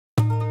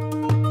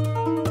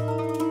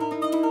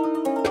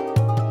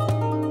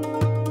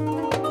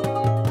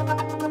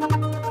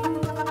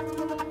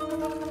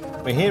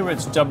We're here at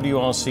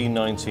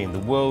WRC-19, the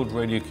World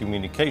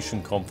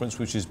Radiocommunication Conference,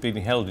 which is being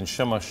held in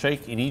Sharm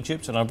El-Sheikh in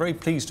Egypt, and I'm very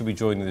pleased to be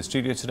joined in the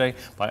studio today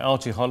by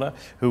Aarti Holla,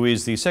 who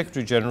is the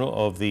Secretary General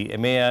of the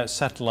EMEA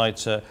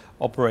Satellite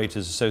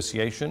Operators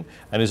Association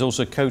and is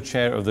also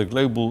co-chair of the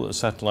Global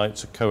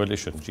Satellite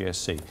Coalition,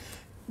 GSC.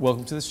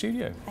 Welcome to the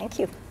studio. Thank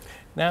you.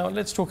 Now,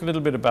 let's talk a little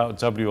bit about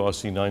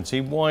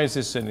WRC-19. Why is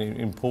this an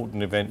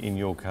important event in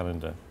your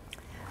calendar?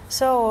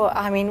 So,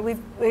 I mean,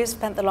 we've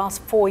spent the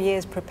last 4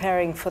 years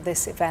preparing for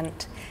this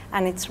event,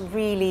 and it's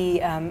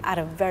really at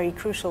a very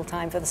crucial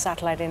time for the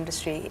satellite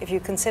industry. If you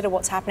consider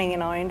what's happening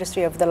in our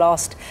industry over the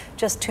last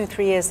just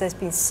 2-3 years, there's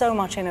been so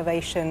much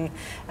innovation.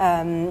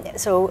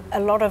 So a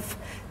lot of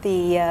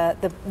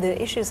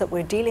the issues that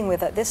we're dealing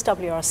with at this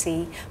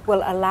WRC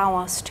will allow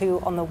us to,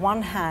 on the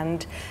one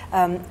hand,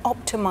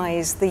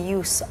 optimize the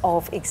use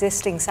of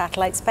existing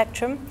satellite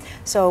spectrum.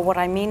 So what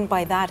I mean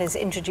by that is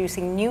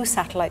introducing new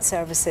satellite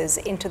services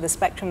into the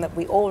spectrum that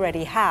we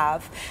already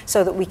have,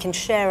 so that we can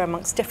share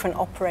amongst different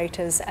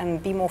operators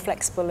and be more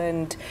flexible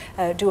and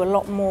do a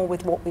lot more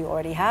with what we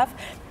already have.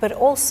 But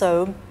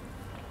also,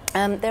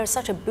 there is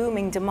such a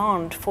booming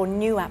demand for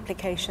new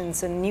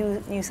applications and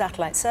new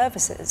satellite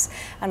services.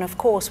 And of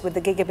course, with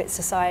the gigabit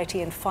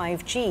society and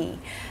 5G,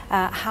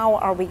 how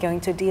are we going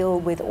to deal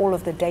with all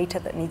of the data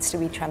that needs to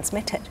be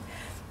transmitted?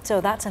 So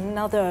that's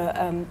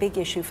another big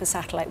issue for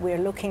satellite. We're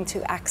looking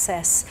to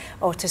access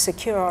or to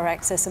secure our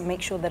access and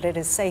make sure that it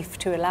is safe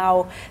to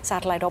allow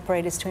satellite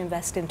operators to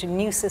invest into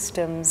new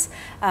systems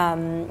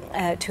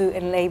to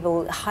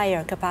enable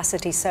higher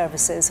capacity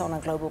services on a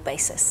global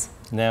basis.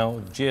 Now,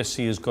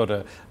 GSC has got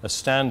a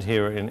stand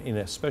here in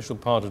a special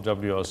part of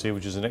WRC,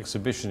 which is an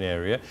exhibition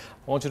area.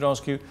 I wanted to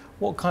ask you,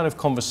 what kind of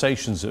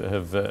conversations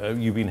have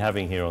you been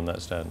having here on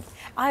that stand?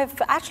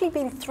 I've actually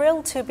been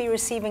thrilled to be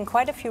receiving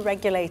quite a few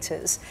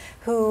regulators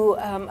who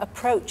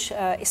approach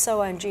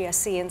ESOA and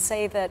GSC and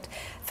say that,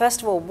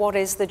 first of all, what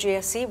is the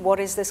GSC? What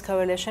is this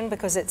coalition?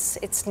 Because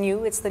it's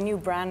new, it's the new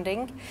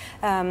branding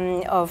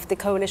of the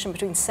coalition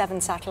between 7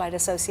 satellite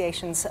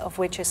associations, of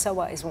which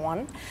ESOA is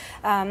one.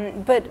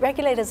 But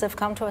regulators have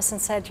come to us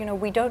and said, you know,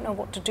 we don't know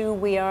what to do.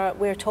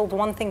 We're told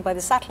one thing by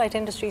the satellite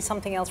industry,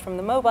 something else from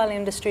the mobile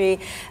industry.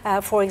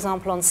 For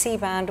example, on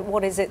C-band,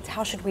 what is it?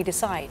 How should we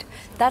decide?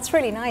 That's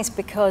really nice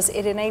because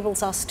it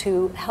enables us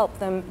to help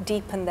them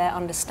deepen their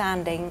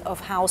understanding of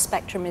how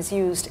spectrum is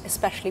used,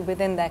 especially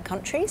within their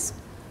countries.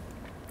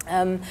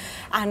 And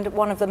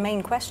one of the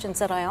main questions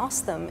that I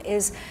ask them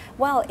is,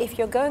 well, if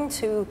you're going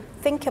to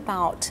think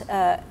about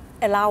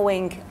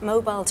allowing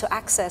mobile to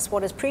access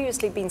what has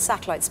previously been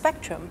satellite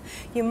spectrum,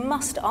 you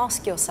must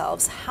ask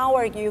yourselves, how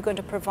are you going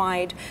to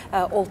provide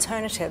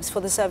alternatives for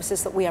the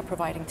services that we are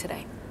providing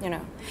today? You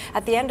know,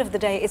 at the end of the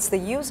day, it's the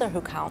user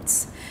who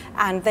counts,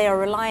 and they are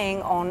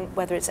relying on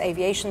whether it's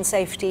aviation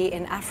safety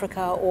in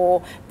Africa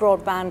or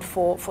broadband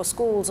for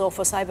schools or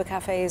for cyber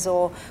cafes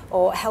or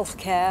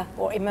healthcare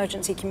or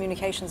emergency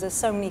communications. There's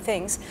so many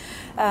things.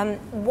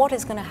 What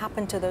is going to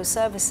happen to those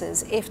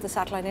services if the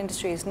satellite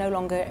industry is no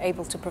longer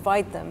able to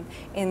provide them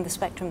in the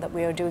spectrum that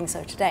we are doing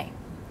so today?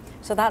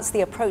 So that's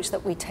the approach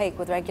that we take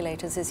with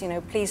regulators is, you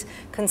know, please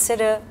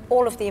consider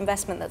all of the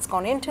investment that's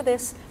gone into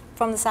this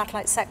from the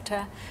satellite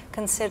sector.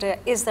 Consider,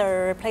 is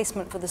there a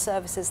replacement for the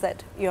services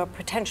that you're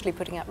potentially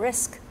putting at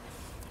risk?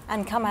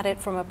 And come at it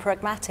from a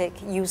pragmatic,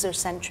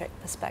 user-centric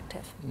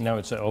perspective. Now,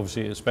 it's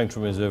obviously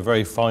spectrum is a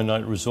very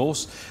finite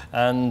resource,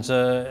 and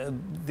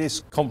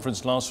this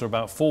conference lasts for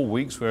about 4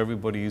 weeks, where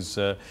everybody's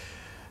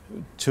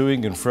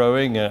toing and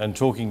froing and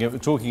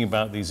talking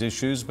about these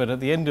issues. But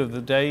at the end of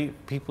the day,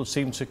 people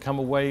seem to come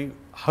away,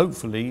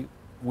 hopefully,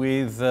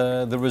 with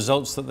the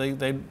results that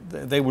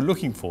they were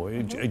looking for.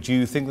 Mm-hmm. Do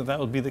you think that that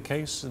will be the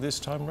case this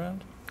time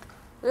around?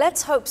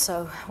 Let's hope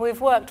so. We've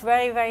worked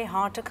very, very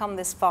hard to come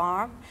this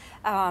far.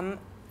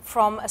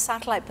 From a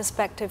satellite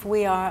perspective,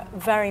 we are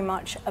very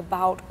much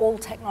about all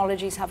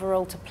technologies have a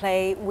role to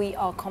play. We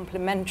are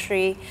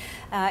complementary.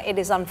 It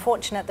is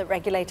unfortunate that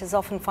regulators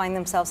often find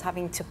themselves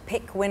having to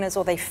pick winners,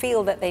 or they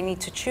feel that they need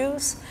to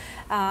choose.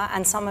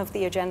 And some of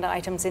the agenda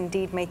items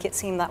indeed make it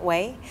seem that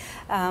way.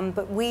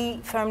 But we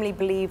firmly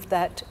believe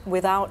that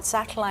without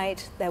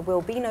satellite, there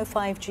will be no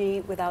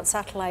 5G. Without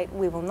satellite,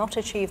 we will not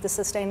achieve the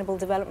Sustainable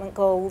Development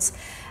Goals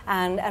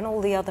and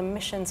all the other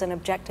missions and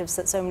objectives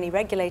that so many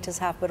regulators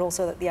have, but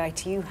also that the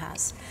ITU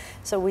has.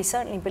 So we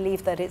certainly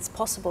believe that it's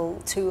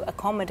possible to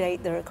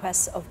accommodate the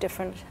requests of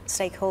different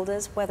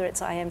stakeholders, whether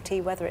it's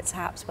IMT, whether it's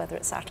HAPS, whether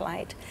it's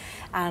satellite,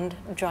 and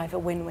drive a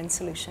win-win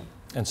solution.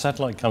 And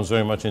satellite comes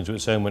very much into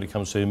its own when it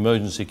comes to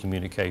emergency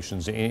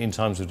communications in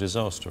times of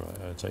disaster,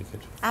 I take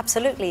it.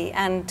 Absolutely,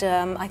 and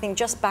I think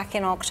just back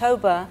in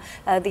October,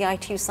 the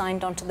ITU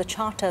signed onto the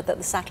charter that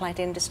the satellite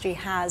industry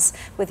has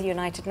with the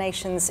United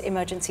Nations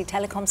Emergency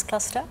Telecoms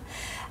Cluster.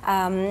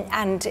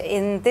 And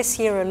in this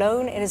year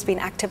alone, it has been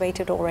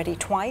activated already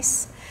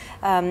twice.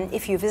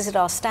 If you visit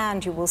our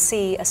stand, you will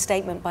see a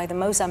statement by the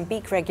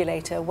Mozambique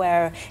regulator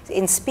where,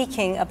 in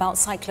speaking about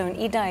Cyclone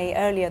Idai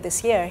earlier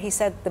this year, he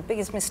said the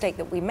biggest mistake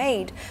that we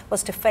made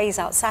was to phase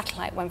out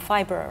satellite when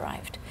fiber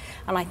arrived.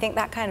 And I think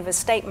that kind of a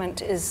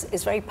statement is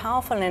very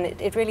powerful, and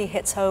it really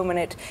hits home, and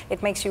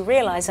it makes you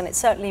realize, and it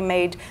certainly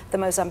made the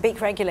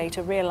Mozambique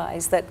regulator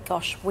realize that,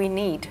 gosh, we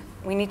need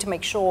to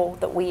make sure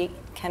that we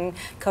can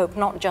cope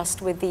not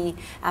just with the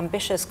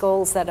ambitious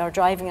goals that are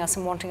driving us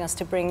and wanting us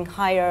to bring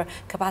higher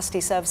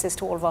capacity services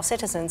to all of our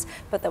citizens,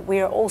 but that we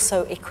are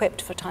also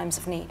equipped for times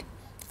of need.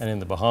 And in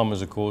the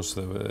Bahamas, of course,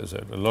 there was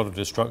a lot of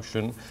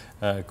destruction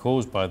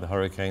caused by the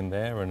hurricane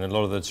there, and a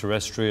lot of the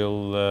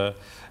terrestrial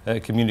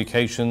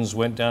communications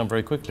went down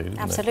very quickly, didn't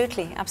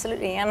Absolutely, they?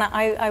 absolutely. And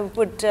I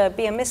would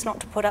be amiss not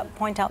to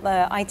point out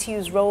the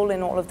ITU's role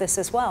in all of this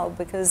as well,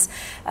 because,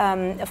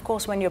 of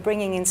course, when you're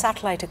bringing in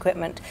satellite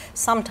equipment,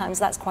 sometimes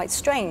that's quite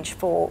strange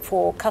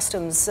for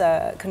customs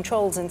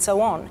controls and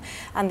so on.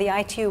 And the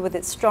ITU, with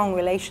its strong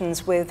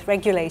relations with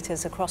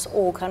regulators across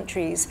all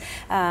countries,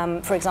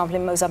 for example,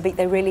 in Mozambique,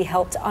 they really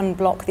helped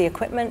unblock the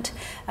equipment,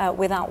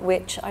 without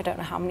which I don't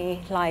know how many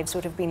lives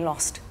would have been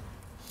lost.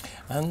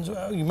 And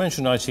you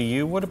mentioned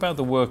ITU. What about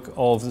the work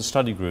of the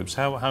study groups?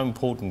 How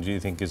important do you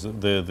think are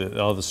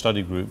the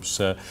study groups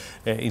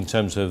in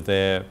terms of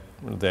their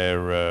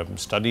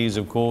studies,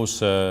 of course,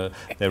 their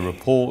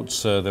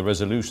reports, their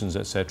resolutions,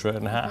 etc.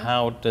 And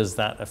how does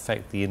that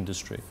affect the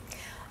industry?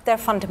 They're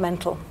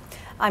fundamental.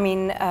 I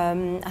mean,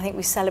 I think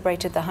we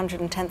celebrated the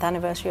 110th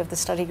anniversary of the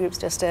study groups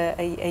just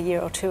a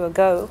year or two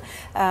ago.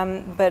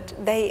 But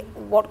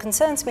what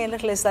concerns me a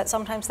little is that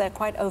sometimes they're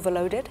quite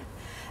overloaded.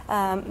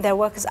 Their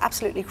work is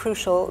absolutely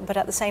crucial, but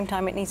at the same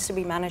time it needs to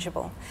be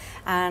manageable.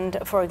 And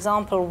for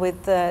example,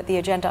 with the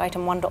agenda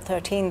item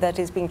 1.13 that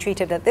is being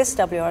treated at this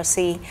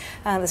WRC,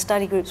 the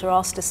study groups were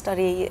asked to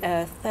study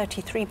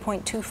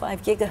 33.25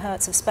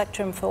 gigahertz of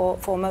spectrum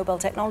for mobile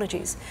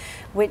technologies,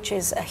 which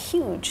is a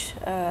huge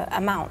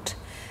amount.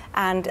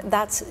 And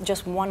that's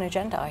just one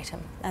agenda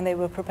item, and they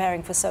were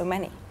preparing for so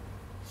many.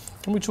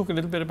 Can we talk a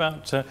little bit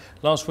about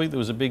last week? There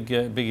was a big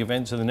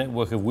event, the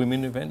Network of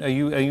Women event. Are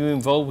you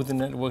involved with the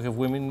Network of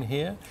Women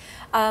here?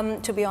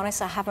 To be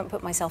honest, I haven't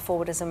put myself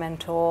forward as a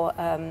mentor.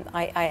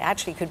 I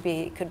actually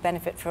could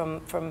benefit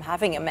from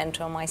having a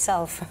mentor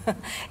myself.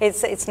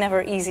 It's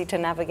never easy to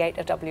navigate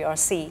a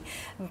WRC,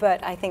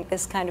 but I think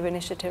this kind of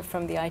initiative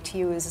from the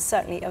ITU is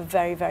certainly a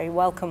very, very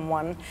welcome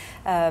one.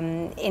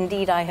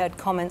 Indeed, I heard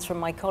comments from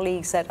my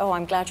colleagues that, oh,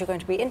 I'm glad you're going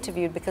to be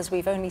interviewed because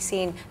we've only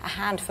seen a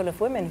handful of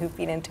women who've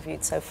been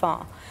interviewed so far.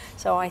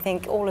 So I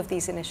think all of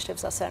these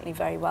initiatives are certainly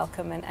very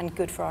welcome and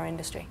good for our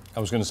industry. I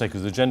was going to say,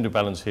 because the gender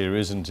balance here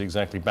isn't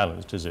exactly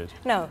balanced, is it?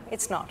 No,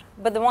 it's not.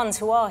 But the ones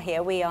who are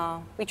here, we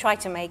try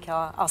to make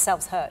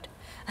ourselves heard.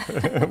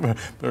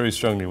 Very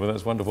strongly. Well,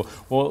 that's wonderful.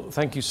 Well,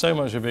 thank you so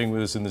much for being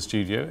with us in the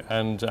studio,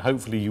 and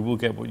hopefully you will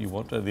get what you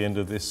want at the end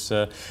of this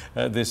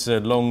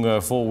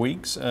long 4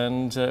 weeks,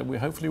 and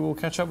hopefully we'll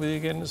catch up with you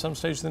again at some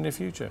stage in the near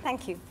future.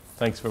 Thank you.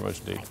 Thanks very much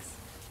indeed.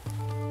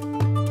 Thanks.